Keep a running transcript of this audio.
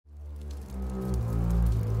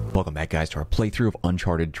Welcome back, guys, to our playthrough of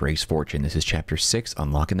Uncharted Drake's Fortune. This is Chapter 6,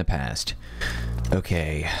 Unlocking the Past.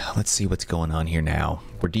 Okay, let's see what's going on here now.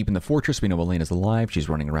 We're deep in the fortress. We know Elena's alive. She's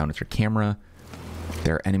running around with her camera.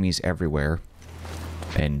 There are enemies everywhere.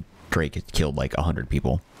 And Drake has killed like 100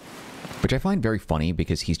 people. Which I find very funny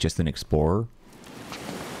because he's just an explorer.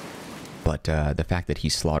 But the fact that he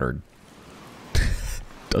slaughtered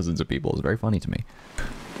dozens of people is very funny to me.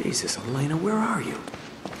 Jesus, Elena, where are you?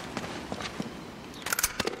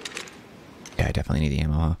 Yeah, I definitely need the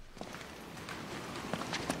ammo, huh?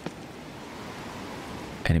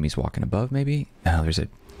 Enemies walking above, maybe? Oh, there's a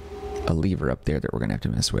lever up there that we're gonna have to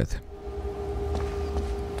mess with.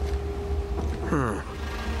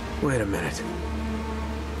 Wait a minute.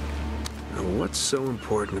 Now, what's so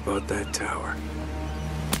important about that tower?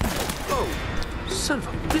 Oh, son of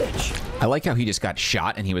a bitch! I like how he just got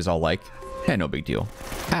shot and he was all like, "Yeah, no big deal."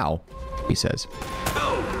 Ow, he says.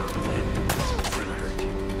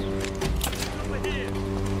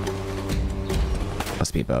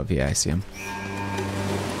 Must be above. Yeah, I see him.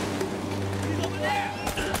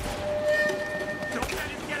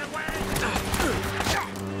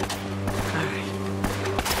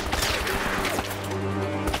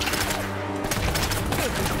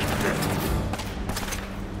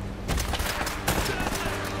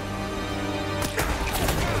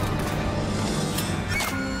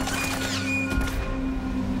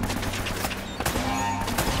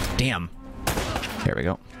 Damn. There we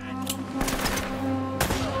go.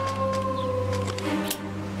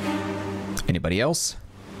 Anybody else?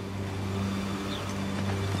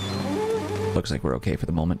 Looks like we're okay for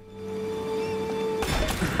the moment.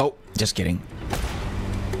 Oh, just kidding.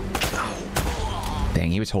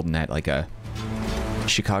 Dang, he was holding that like a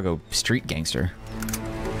Chicago street gangster.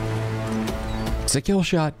 It's a kill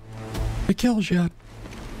shot. A kill shot.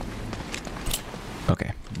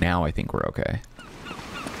 Okay, now I think we're okay.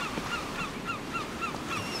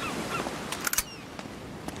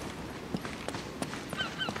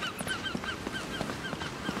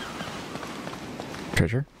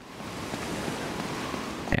 Treasure?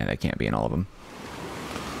 And that can't be in all of them.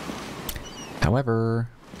 However,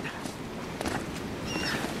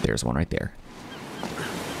 there's one right there.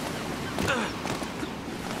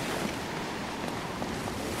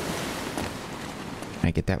 Can I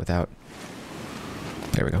get that without?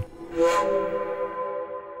 There we go.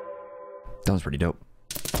 That was pretty dope.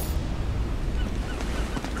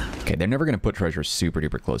 Okay, they're never going to put treasures super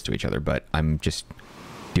duper close to each other, but I'm just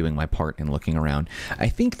doing my part and looking around. I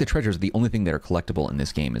think the treasures are the only thing that are collectible in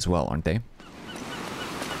this game as well, aren't they?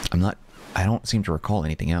 I don't seem to recall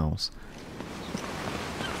anything else.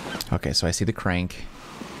 Okay, so I see the crank.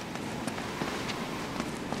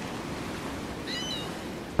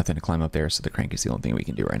 Nothing to climb up there, so the crank is the only thing we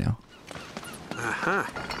can do right now. Aha!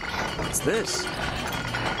 What's this?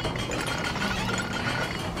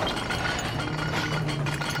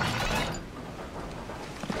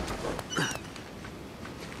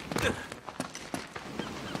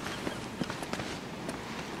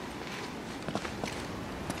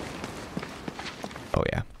 Oh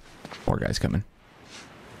yeah, more guys coming.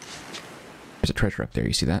 There's a treasure up there,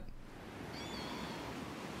 you see that?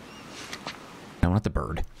 I want the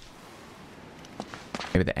bird.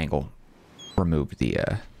 Maybe the angle removed the,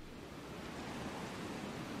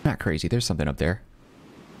 not crazy, there's something up there.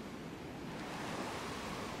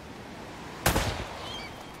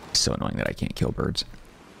 So annoying that I can't kill birds.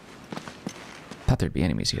 Thought there'd be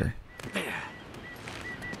enemies here.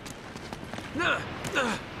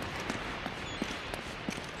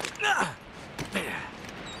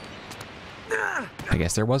 I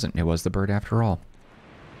guess there wasn't. It was the bird after all.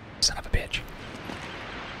 Son of a bitch.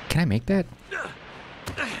 Can I make that?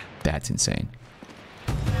 That's insane.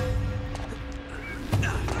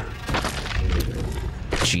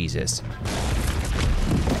 Jesus.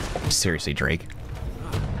 Seriously, Drake.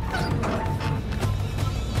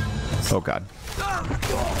 Oh, God.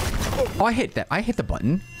 Oh, I hit that. I hit the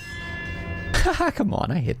button. Haha, come on.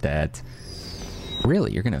 I hit that.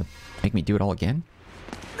 Really? You're gonna make me do it all again?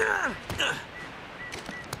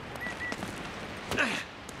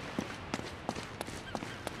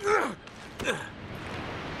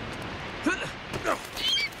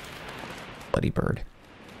 Bloody bird.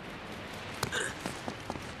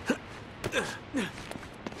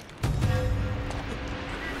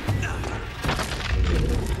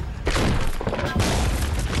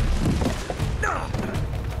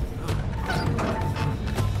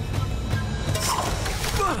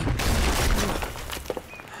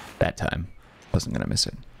 That time. Wasn't gonna miss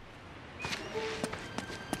it.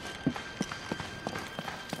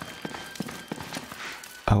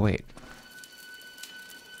 Oh, wait.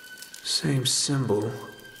 Same symbol,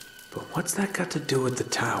 But what's that got to do with the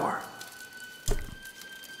tower?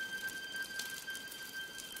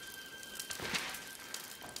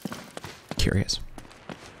 Curious.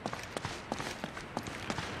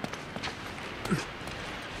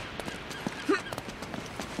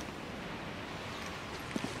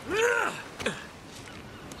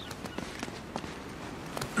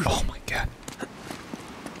 Oh my god.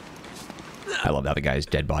 I love how the guy's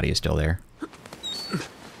dead body is still there.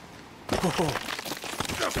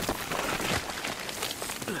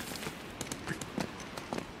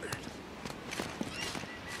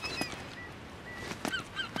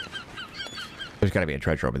 There's gotta be a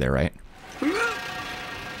treasure over there, right?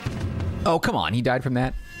 Oh, come on. He died from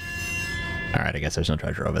that? Alright, I guess there's no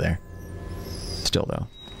treasure over there. Still, though.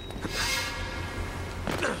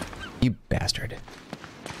 You bastard.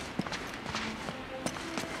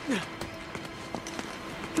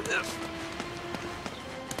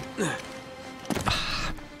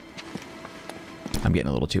 I'm getting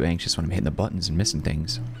a little too anxious when I'm hitting the buttons and missing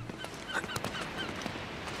things.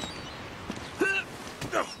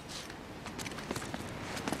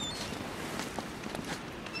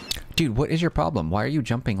 Dude, what is your problem? Why are you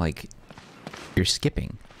jumping like you're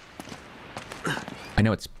skipping? I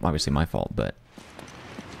know it's obviously my fault, but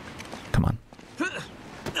come on.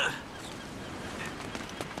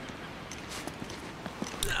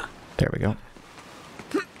 There we go.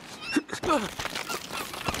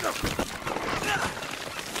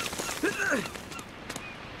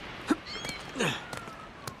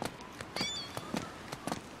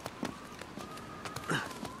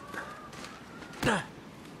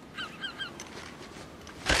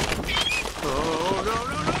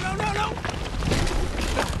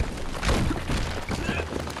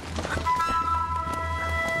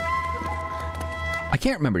 I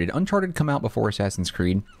can't remember. Did Uncharted come out before Assassin's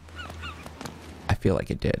Creed? I feel like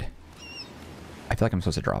it did. I feel like I'm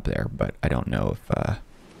supposed to drop there, but I don't know if...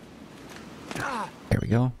 There we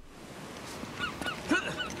go.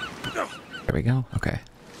 There we go. Okay.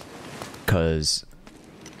 Because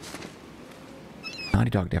Naughty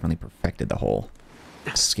Dog definitely perfected the whole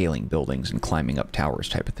scaling buildings and climbing up towers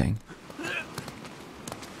type of thing.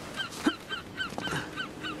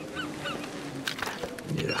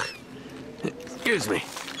 Yeah. Excuse me.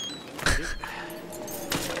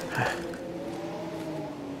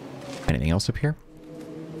 Anything else up here?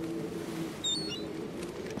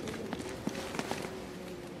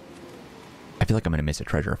 I feel like I'm going to miss a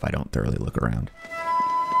treasure if I don't thoroughly look around.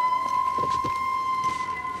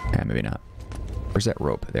 Yeah, maybe not. Where's that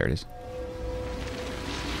rope? There it is.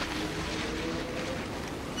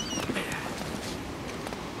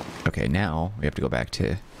 Okay, now we have to go back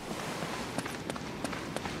to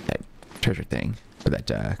that treasure thing. Or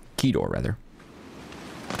that key door, rather.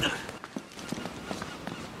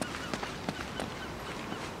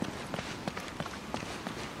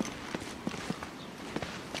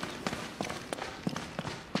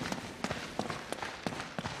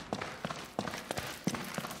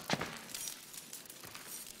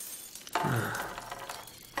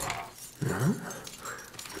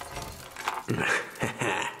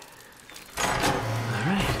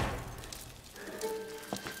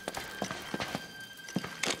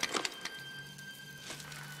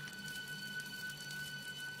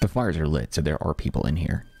 The fires are lit, so there are people in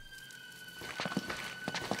here.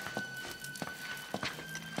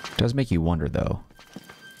 Does make you wonder, though.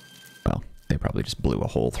 Well, they probably just blew a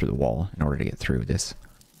hole through the wall in order to get through this.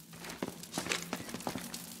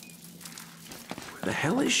 Where the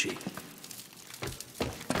hell is she?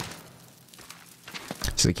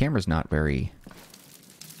 So the camera's not very...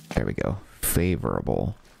 There we go.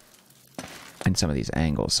 Favorable in some of these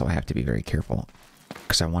angles, so I have to be very careful.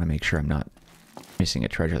 Because I want to make sure I'm not missing a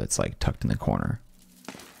treasure that's like tucked in the corner.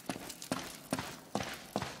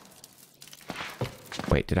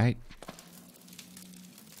 Wait, did I?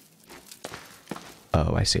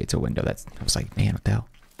 Oh, I see. It's a window. I was like, man, what the hell?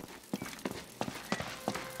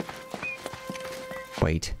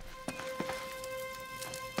 Wait.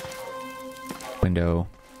 Window.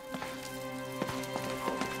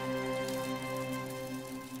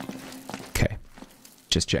 Okay.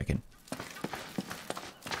 Just checking.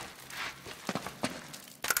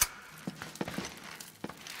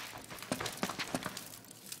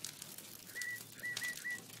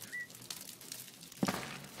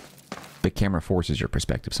 The camera forces your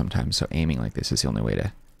perspective sometimes, so aiming like this is the only way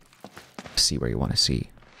to see where you want to see.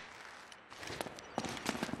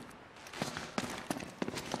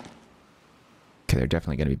 Okay, they're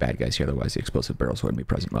definitely going to be bad guys here, otherwise the explosive barrels wouldn't be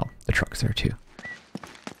present. Well, the truck's there too.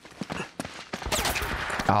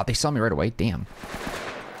 Oh, they saw me right away. Damn.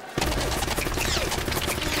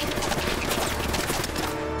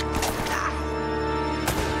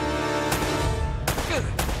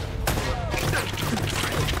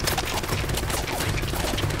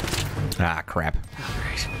 crap.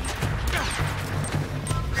 Great.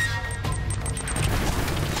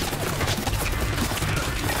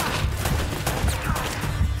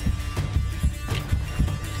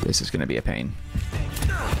 This is going to be a pain.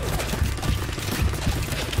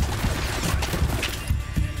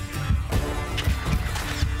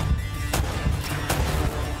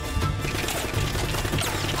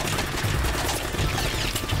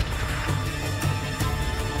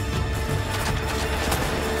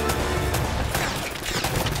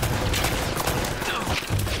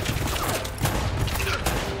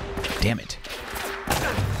 Damn it.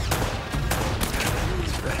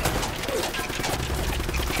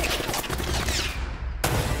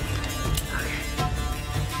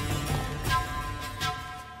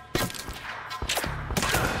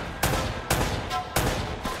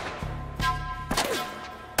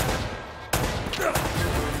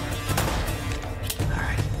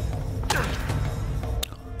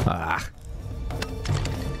 Ah.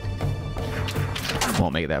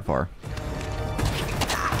 Won't make it that far.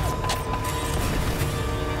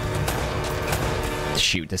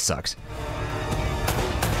 Shoot, this sucks.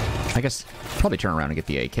 I guess probably turn around and get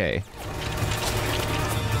the AK.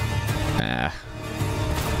 Ah.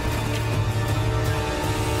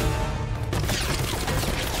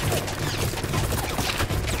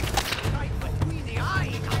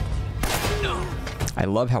 I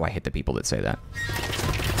love how I hit the people that say that.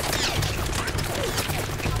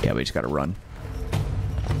 Yeah, we just gotta run.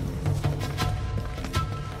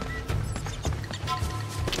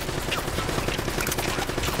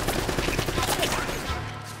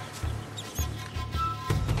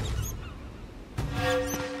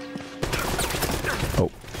 Oh.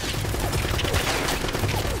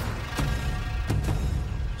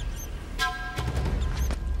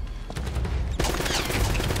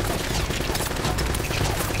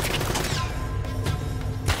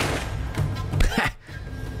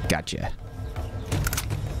 Gotcha.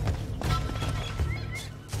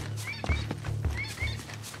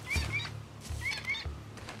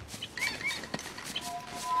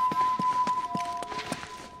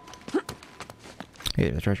 Hey,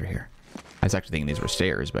 there's a treasure here. I was actually thinking these were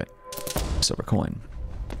stairs, but silver coin.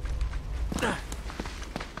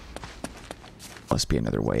 Must be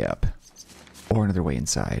another way up. Or another way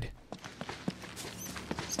inside.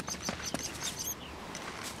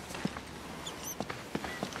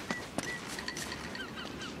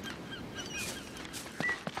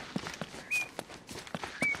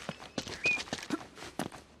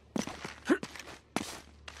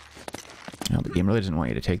 No, the game really doesn't want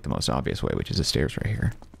you to take the most obvious way, which is the stairs right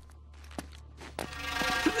here.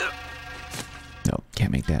 Nope,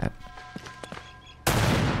 can't make that.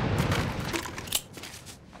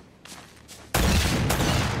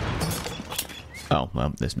 Oh,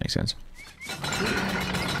 well, this makes sense.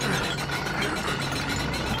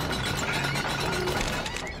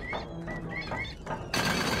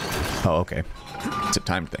 Oh, okay. It's a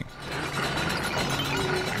timed thing.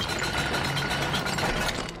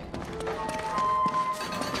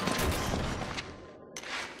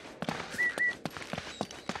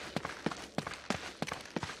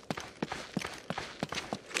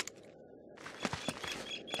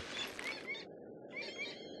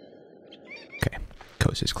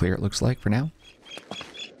 Coast is clear, it looks like, for now.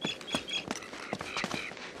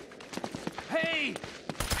 Hey!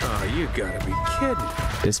 Oh, you gotta be kidding.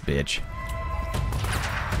 This bitch.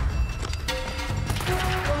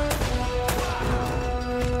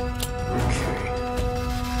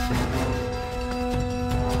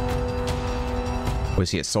 Okay. Was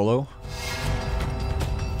he a solo?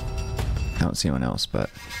 I don't see anyone else, but...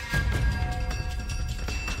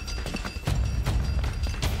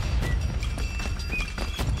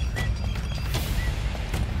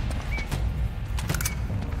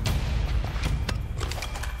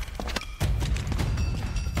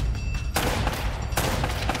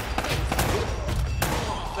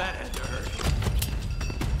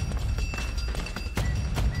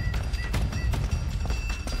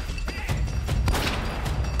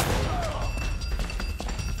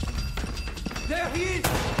 There he is!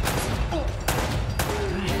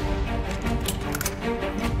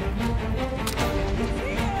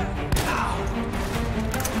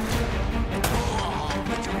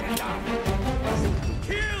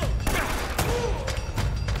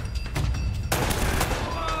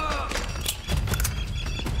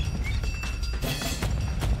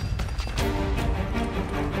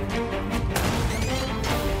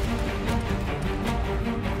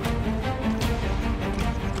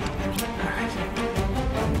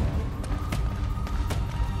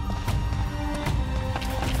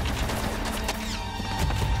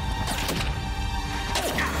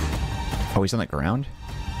 Oh, he's on the ground?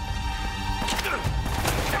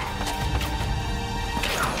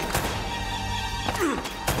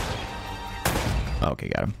 Okay,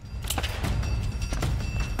 got him.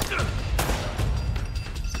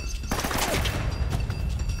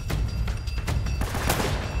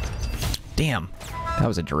 Damn, that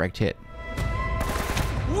was a direct hit.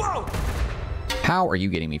 Whoa! How are you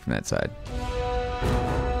getting me from that side?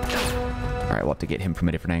 Alright, we'll have to get him from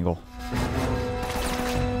a different angle.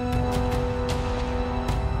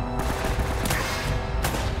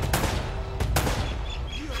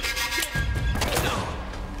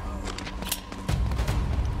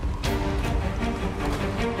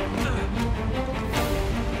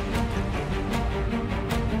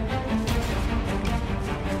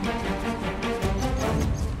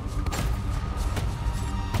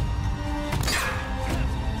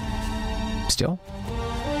 Still?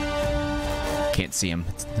 Can't see him.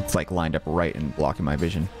 It's like lined up right and blocking my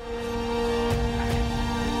vision.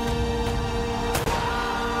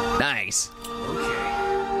 Nice. Okay.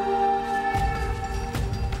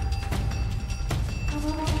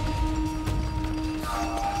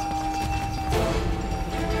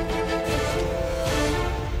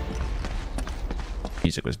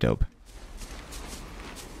 Music was dope.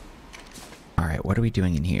 Alright, what are we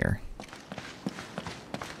doing in here?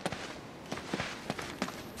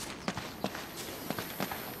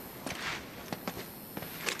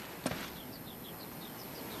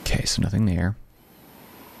 Okay, so nothing there.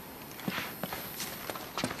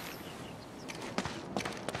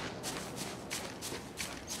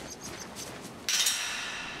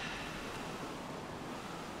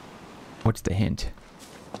 What's the hint?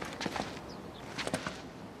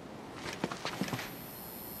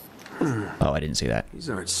 Oh, I didn't see that. These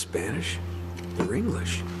aren't Spanish. They're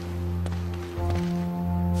English.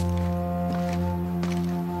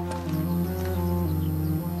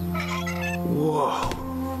 Whoa.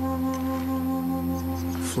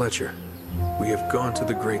 Fletcher, we have gone to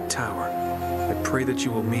the Great Tower. I pray that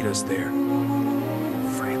you will meet us there.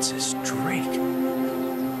 Francis Drake.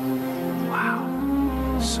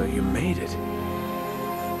 Wow. So you made it.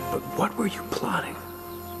 But what were you plotting?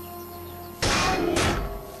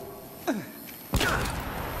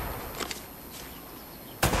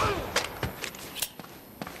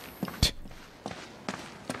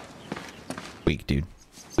 Weak, dude.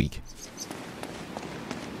 Weak.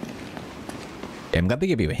 I'm glad they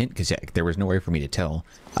gave you a hint, because there was no way for me to tell.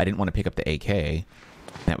 I didn't want to pick up the AK.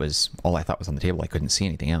 That was all I thought was on the table. I couldn't see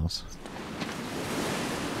anything else.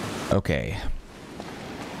 Okay.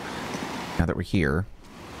 Now that we're here...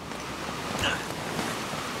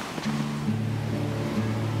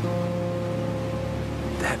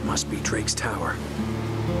 That must be Drake's tower.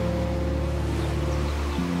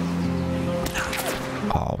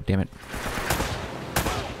 Oh, damn it.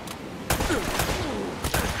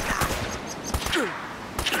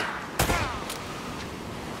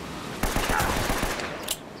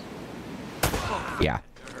 Yeah.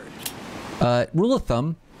 Rule of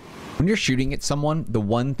thumb, when you're shooting at someone, the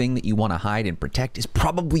one thing that you want to hide and protect is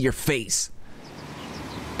probably your face.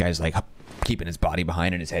 Guy's like keeping his body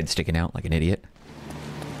behind and his head sticking out like an idiot.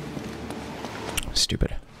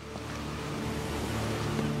 Stupid.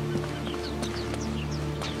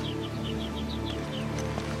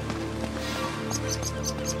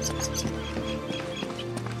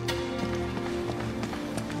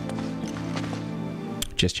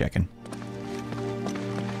 Just checking.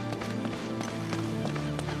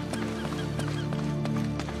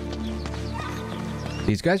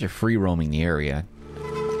 These guys are free roaming the area,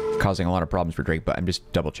 causing a lot of problems for Drake, but I'm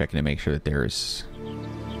just double checking to make sure that there's...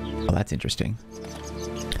 Oh, that's interesting.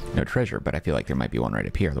 No treasure, but I feel like there might be one right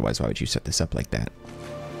up here. Otherwise, why would you set this up like that?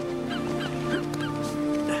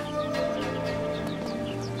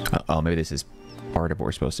 Oh, maybe this is part of what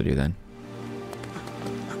we're supposed to do then.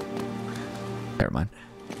 Never mind.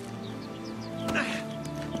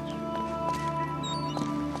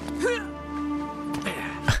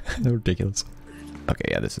 They're ridiculous. Okay,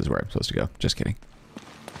 yeah, this is where I'm supposed to go. Just kidding.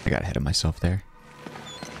 I got ahead of myself there.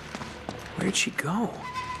 Where'd she go?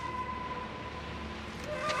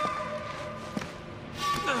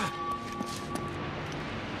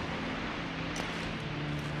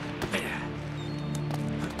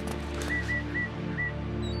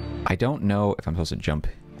 I don't know if I'm supposed to jump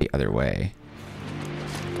the other way.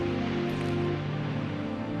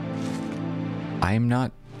 I'm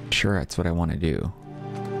not sure that's what I want to do.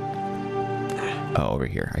 Oh, over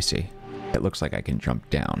here. I see. It looks like I can jump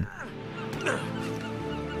down.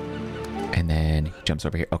 And then he jumps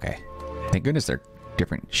over here. Okay. Thank goodness they're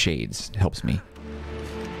different shades. It helps me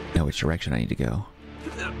know which direction I need to go.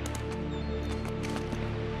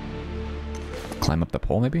 Climb up the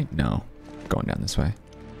pole, maybe? No. Going down this way.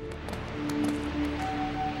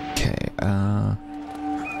 Okay,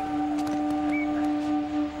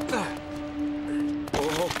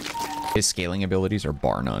 his scaling abilities are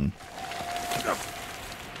bar none. No.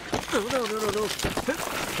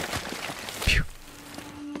 Phew.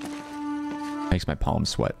 Makes my palms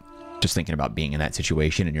sweat. Just thinking about being in that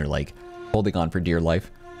situation and you're like holding on for dear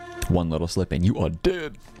life. One little slip and you are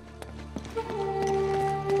dead.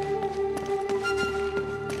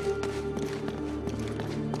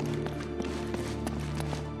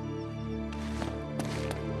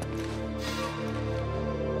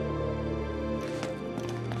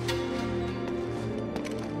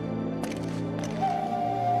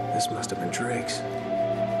 This must have been Drake's.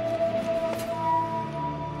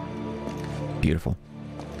 Beautiful.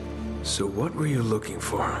 So what were you looking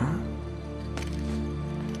for, huh?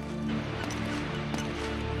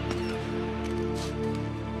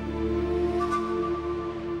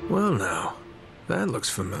 Well now, that looks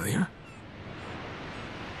familiar.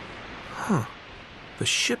 Huh. The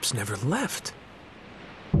ship's never left.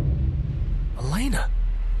 Elena!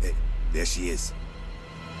 Hey, there she is.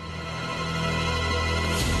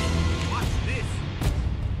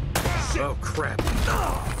 Oh, crap.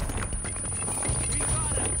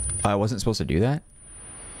 I wasn't supposed to do that?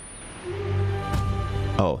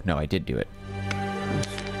 Oh, no, I did do it.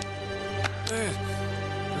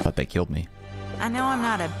 Thought they killed me. I know I'm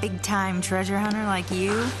not a big-time treasure hunter like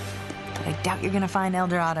you, but I doubt you're gonna find El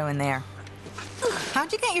Dorado in there.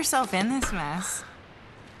 How'd you get yourself in this mess?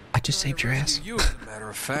 I just saved your ass. You, as a matter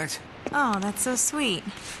of fact. Oh, that's so sweet.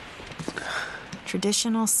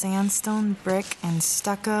 Traditional sandstone, brick, and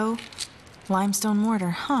stucco. Limestone mortar,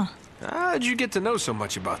 huh? How'd you get to know so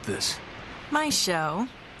much about this? My show,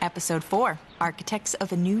 Episode 4, Architects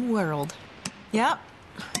of a New World. Yep.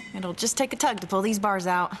 It'll just take a tug to pull these bars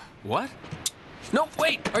out. What? No,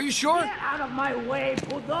 wait, are you sure? Get out of my way,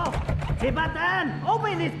 puto! Tibatan,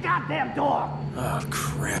 open this goddamn door! Oh,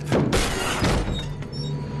 crap.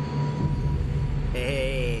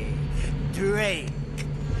 Hey, Drake.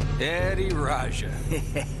 Eddie Raja.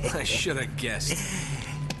 I should have guessed.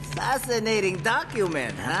 Fascinating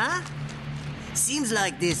document, huh? Seems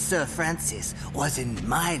like this Sir Francis was in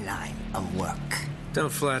my line of work.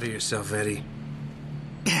 Don't flatter yourself, Eddie.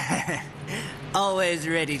 Always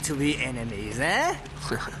ready to be enemies, eh?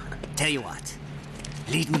 Tell you what,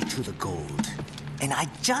 lead me to the gold, and I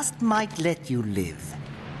just might let you live.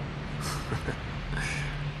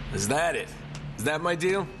 Is that it? Is that my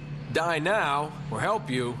deal? Die now, or help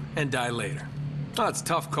you, and die later. Oh, it's a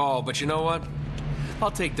tough call, but you know what?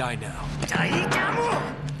 I'll take die now.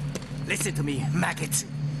 Listen to me, maggot.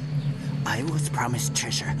 I was promised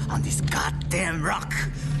treasure on this goddamn rock.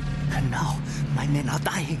 And now, my men are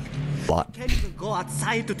dying. What? Can't even go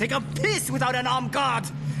outside to take a piss without an armed guard.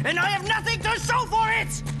 And I have nothing to show for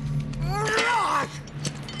it!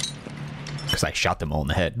 Because I shot them all in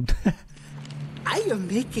the head. I am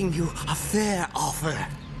making you a fair offer.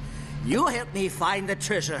 You help me find the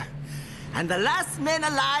treasure, and the last man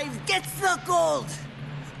alive gets the gold.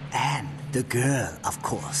 And the girl, of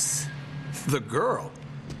course. The girl?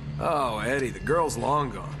 Oh, Eddie, the girl's long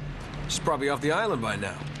gone. She's probably off the island by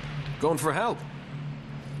now. Going for help.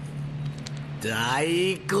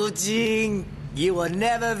 Daikujin, you were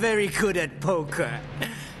never very good at poker.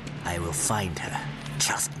 I will find her.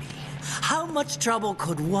 Trust me. How much trouble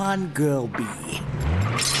could one girl be?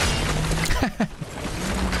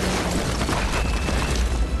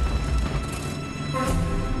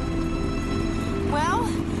 Well,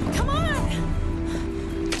 come on!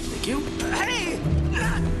 Thank you. Hey!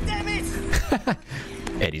 Damn it!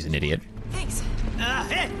 Eddie's an idiot. Thanks.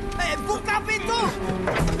 Hey! Hey! Buka pintu!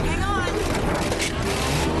 Hang on.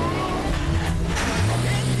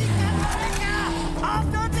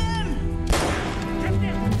 After them!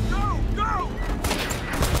 Go! Go!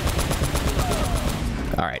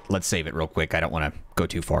 All right, let's save it real quick. I don't want to go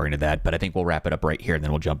too far into that, but I think we'll wrap it up right here, and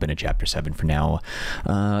then we'll jump into Chapter 7 for now.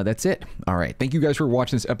 That's it. All right, thank you guys for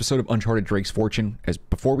watching this episode of Uncharted Drake's Fortune.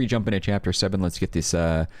 Before we jump into Chapter 7, let's get this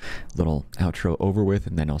little outro over with,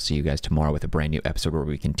 and then I'll see you guys tomorrow with a brand new episode where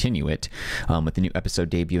we continue it, with the new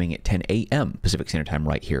episode debuting at 10 a.m. Pacific Standard Time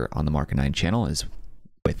right here on the Marcanine channel. As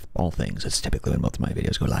with all things, it's typically when most of my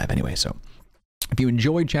videos go live anyway, so... If you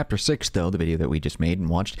enjoyed Chapter 6, though, the video that we just made and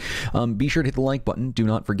watched, be sure to hit the like button. Do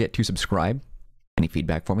not forget to subscribe. Any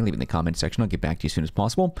feedback for me, leave it in the comment section. I'll get back to you as soon as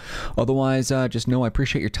possible. Otherwise, just know I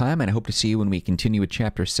appreciate your time, and I hope to see you when we continue with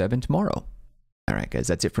Chapter 7 tomorrow. All right, guys,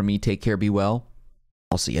 that's it from me. Take care, be well.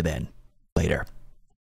 I'll see you then. Later.